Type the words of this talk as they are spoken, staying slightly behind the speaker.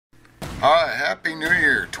Hi, Happy New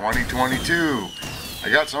Year 2022.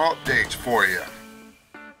 I got some updates for you.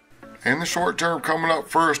 In the short term, coming up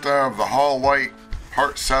first, I have the Hall Light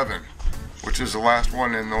Part 7, which is the last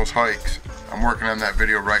one in those hikes. I'm working on that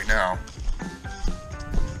video right now.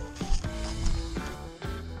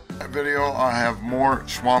 That video, I have more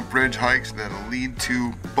Swamp Ridge hikes that'll lead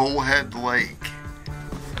to Bullhead Lake.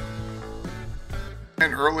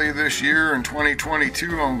 And early this year in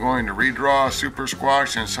 2022, I'm going to redraw Super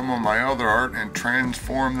Squash and some of my other art and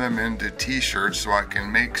transform them into t-shirts so I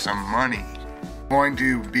can make some money. I'm going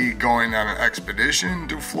to be going on an expedition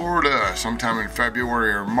to Florida sometime in February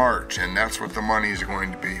or March, and that's what the money is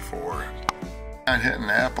going to be for. I'm hitting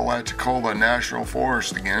the Apalachicola National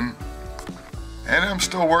Forest again. And I'm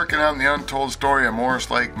still working on the untold story of Morris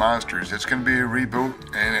Lake Monsters. It's going to be a reboot,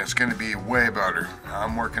 and it's going to be way better.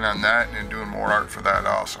 I'm working on that and doing more art for that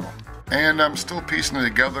also. And I'm still piecing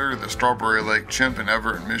together the Strawberry Lake Chimp in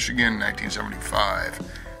Everett, Michigan, 1975.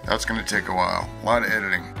 That's going to take a while. A lot of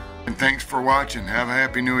editing. And thanks for watching. Have a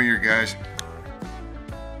Happy New Year, guys.